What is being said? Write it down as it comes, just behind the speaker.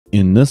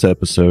In this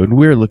episode,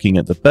 we're looking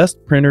at the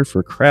best printer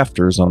for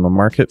crafters on the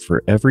market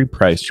for every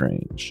price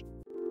range.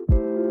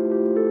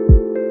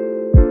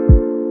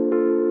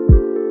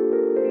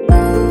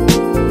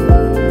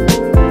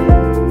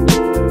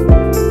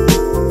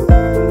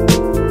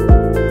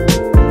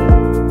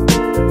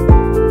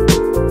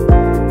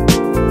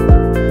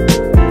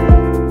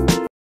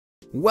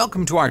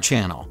 Welcome to our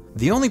channel,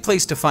 the only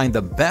place to find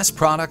the best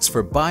products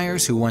for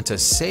buyers who want to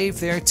save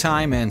their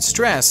time and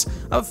stress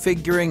of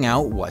figuring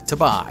out what to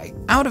buy.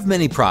 Out of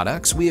many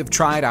products, we have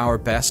tried our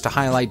best to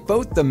highlight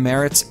both the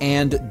merits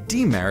and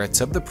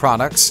demerits of the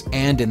products,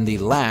 and in the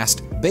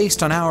last,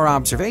 based on our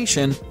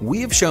observation,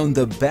 we have shown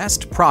the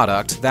best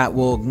product that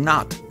will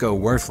not go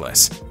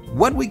worthless.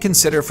 What we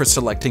consider for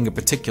selecting a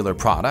particular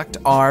product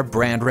are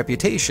brand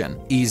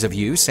reputation, ease of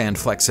use and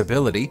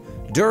flexibility,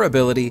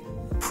 durability,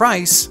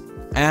 price,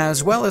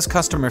 as well as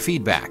customer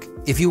feedback.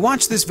 If you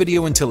watch this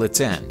video until its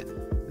end,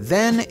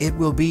 then it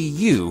will be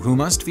you who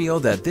must feel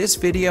that this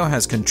video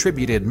has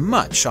contributed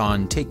much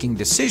on taking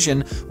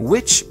decision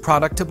which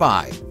product to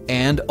buy,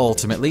 and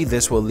ultimately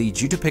this will lead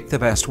you to pick the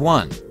best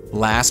one.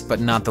 Last but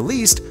not the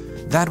least,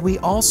 that we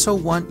also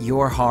want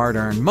your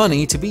hard-earned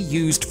money to be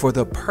used for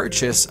the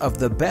purchase of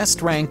the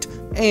best ranked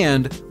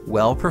and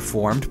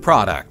well-performed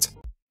product.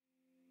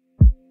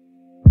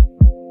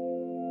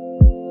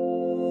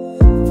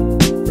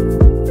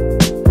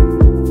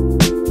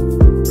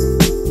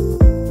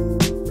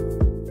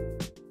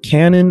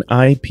 Canon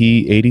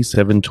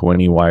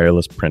IP8720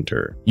 wireless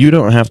printer. You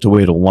don't have to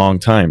wait a long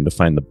time to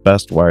find the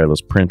best wireless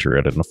printer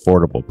at an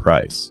affordable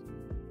price.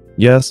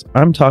 Yes,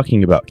 I'm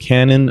talking about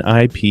Canon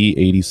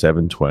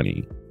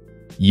IP8720.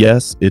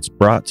 Yes, it's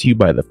brought to you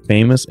by the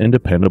famous and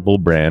dependable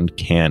brand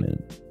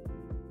Canon.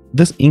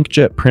 This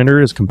inkjet printer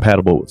is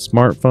compatible with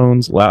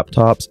smartphones,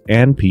 laptops,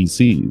 and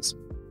PCs.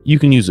 You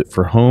can use it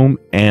for home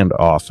and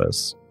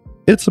office.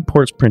 It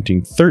supports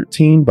printing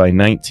 13 by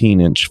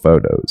 19 inch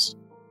photos.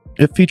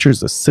 It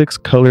features a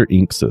 6-color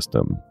ink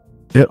system.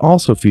 It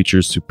also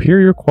features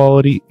superior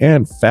quality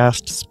and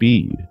fast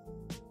speed.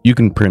 You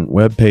can print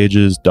web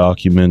pages,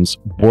 documents,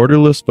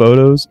 borderless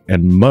photos,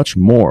 and much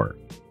more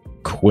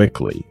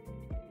quickly.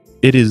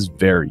 It is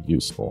very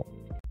useful.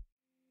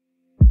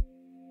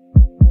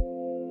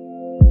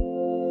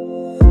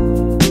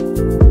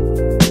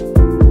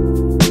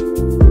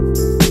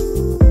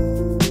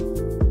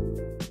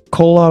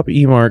 Colop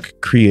eMark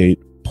Create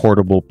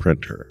Portable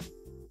Printer.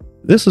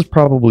 This is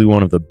probably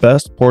one of the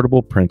best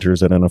portable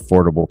printers at an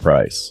affordable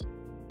price.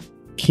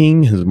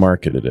 King has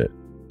marketed it.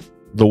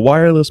 The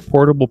wireless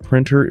portable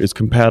printer is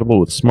compatible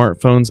with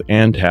smartphones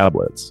and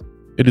tablets.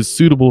 It is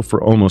suitable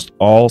for almost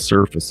all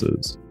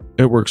surfaces.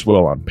 It works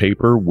well on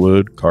paper,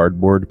 wood,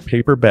 cardboard,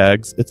 paper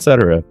bags,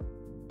 etc.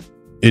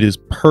 It is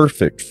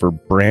perfect for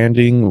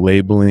branding,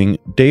 labeling,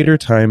 date or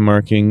time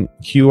marking,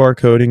 QR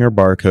coding or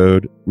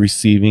barcode,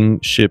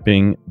 receiving,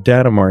 shipping,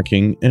 data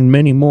marking, and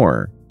many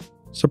more.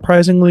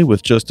 Surprisingly,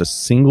 with just a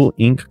single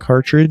ink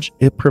cartridge,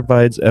 it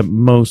provides at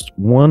most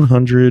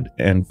 100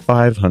 and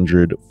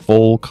 500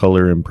 full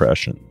color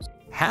impressions.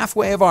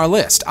 Halfway of our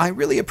list, I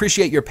really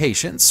appreciate your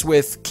patience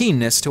with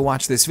keenness to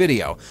watch this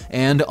video,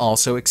 and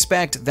also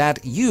expect that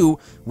you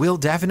will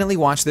definitely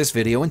watch this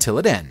video until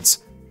it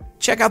ends.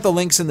 Check out the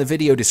links in the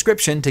video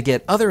description to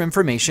get other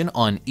information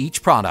on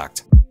each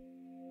product.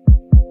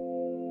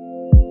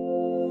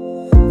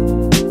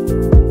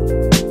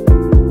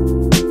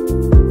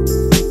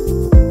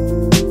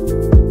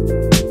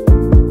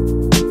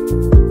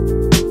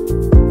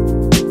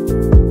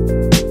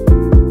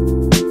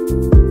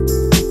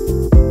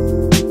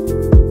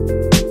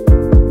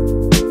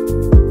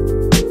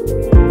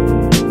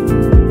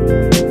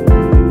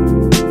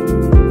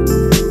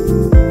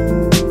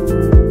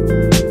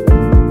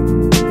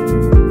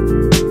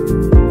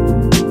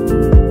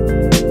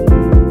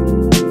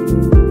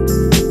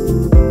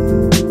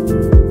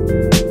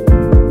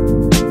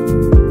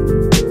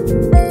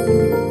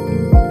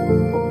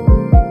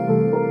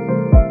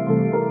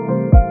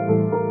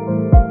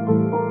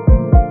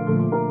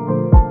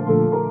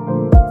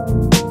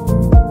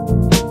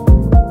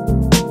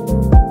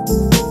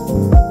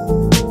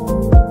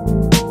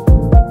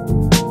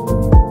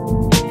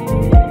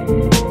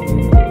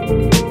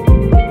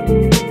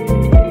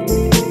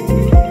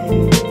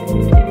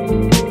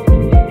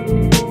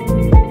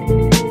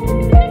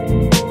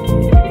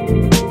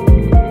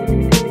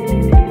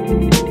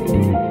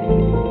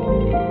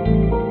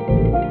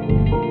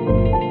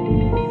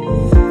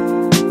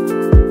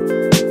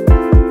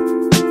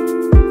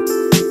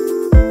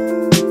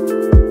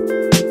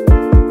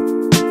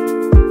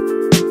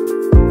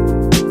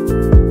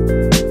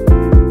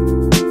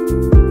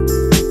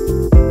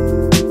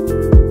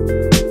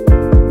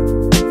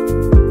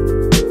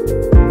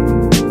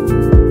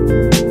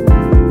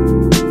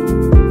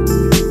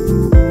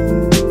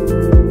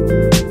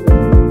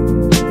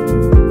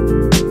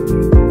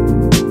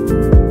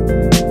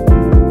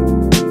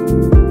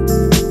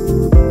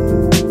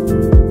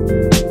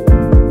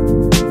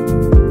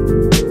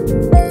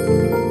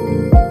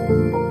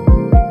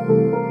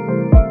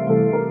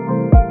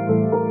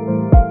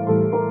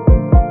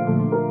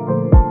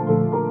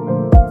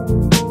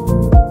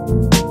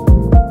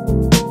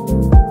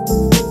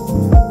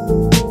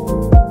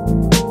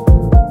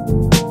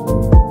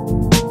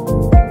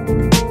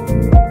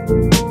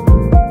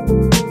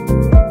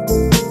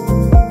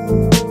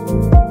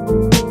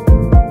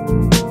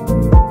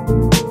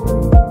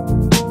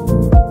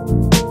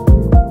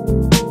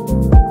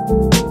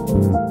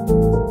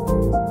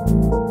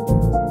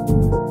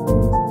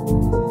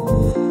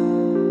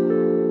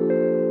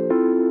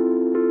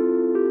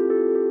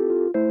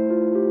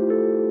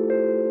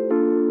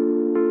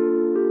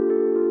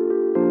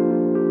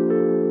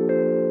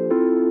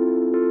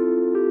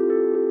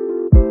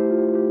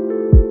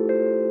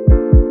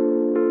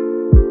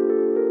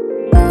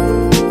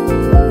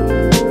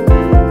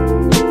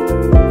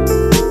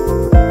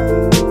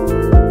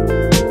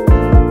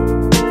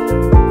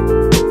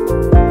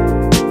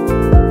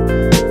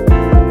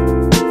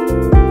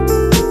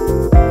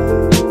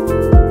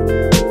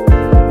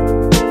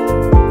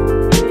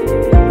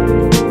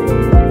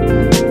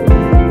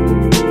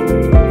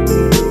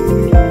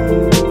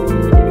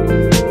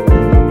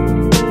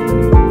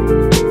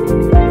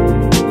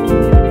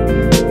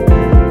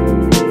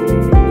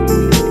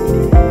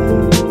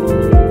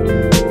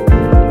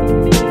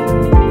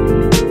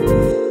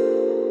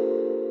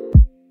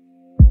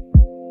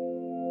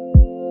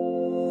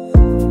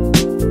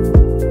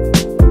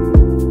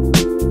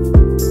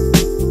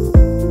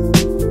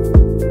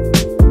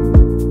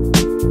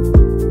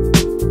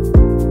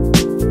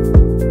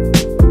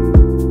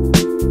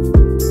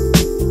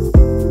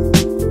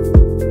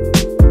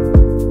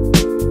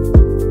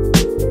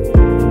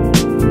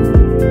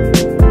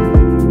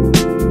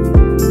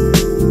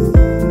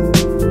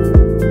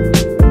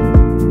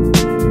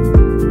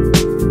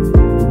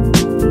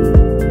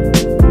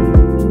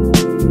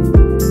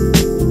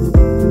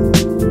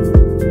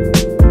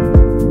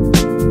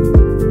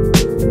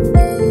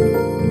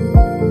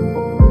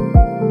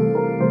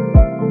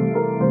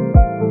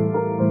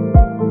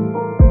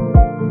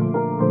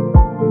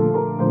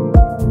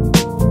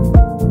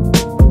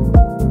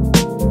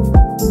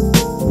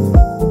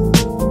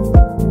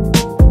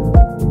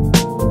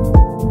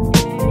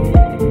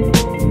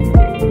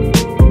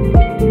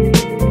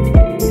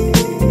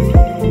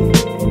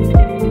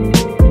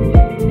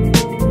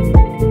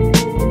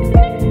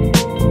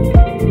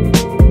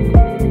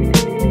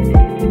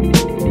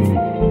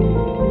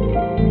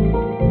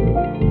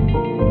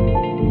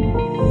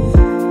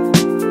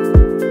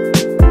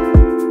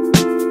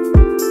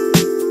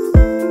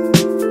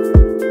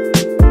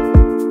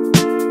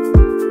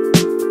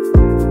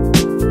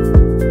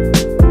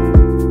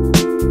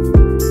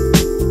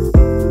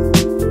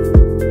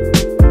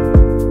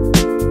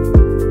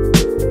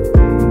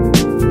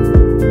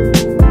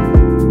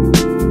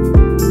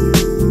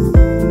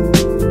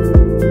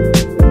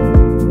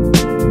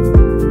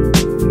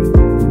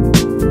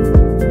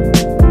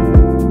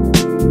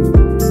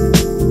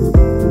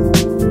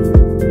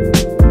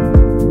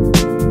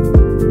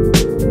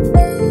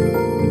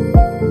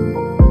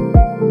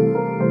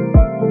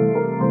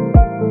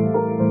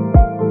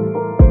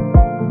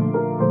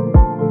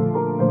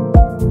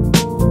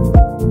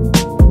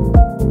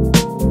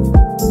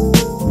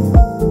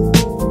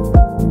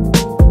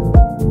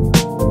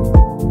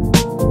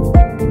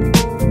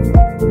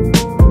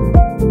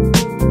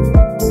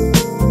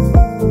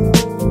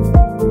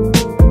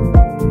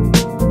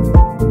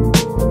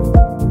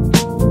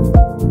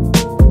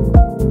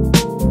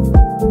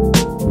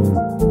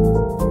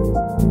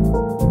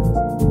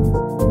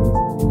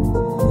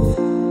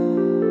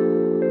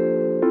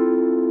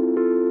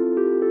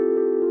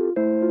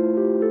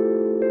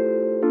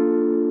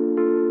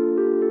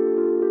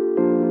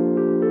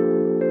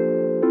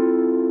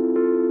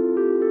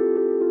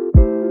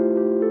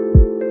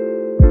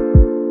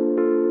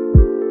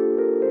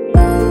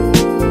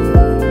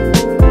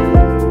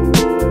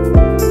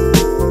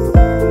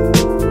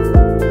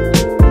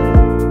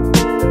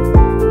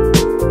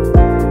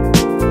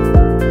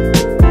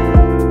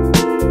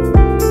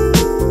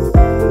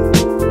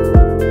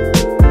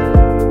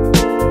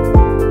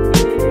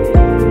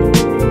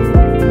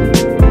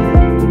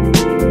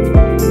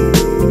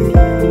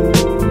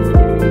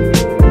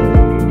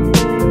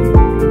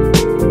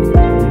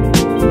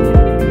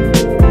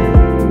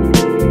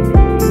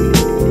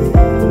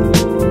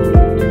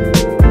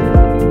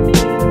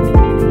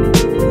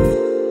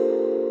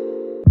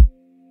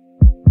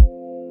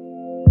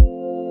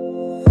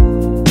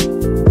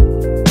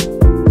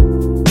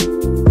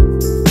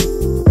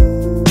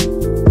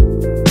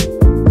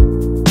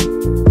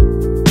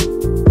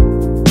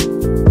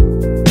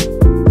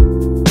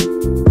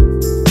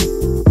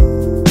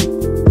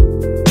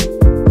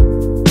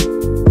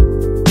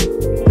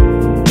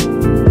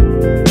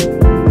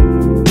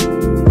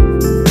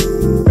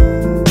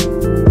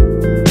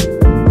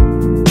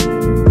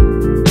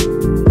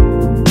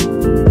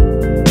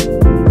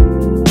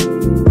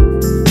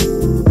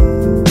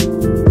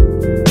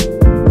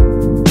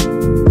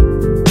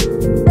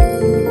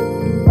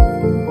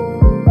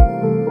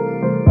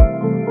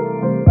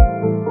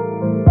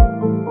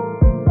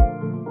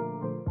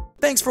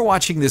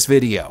 watching this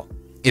video.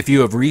 If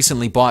you have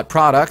recently bought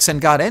products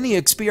and got any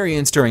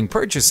experience during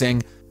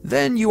purchasing,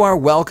 then you are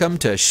welcome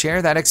to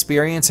share that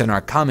experience in our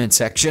comment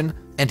section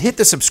and hit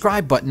the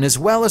subscribe button as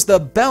well as the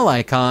bell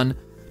icon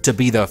to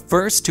be the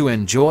first to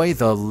enjoy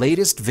the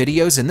latest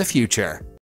videos in the future.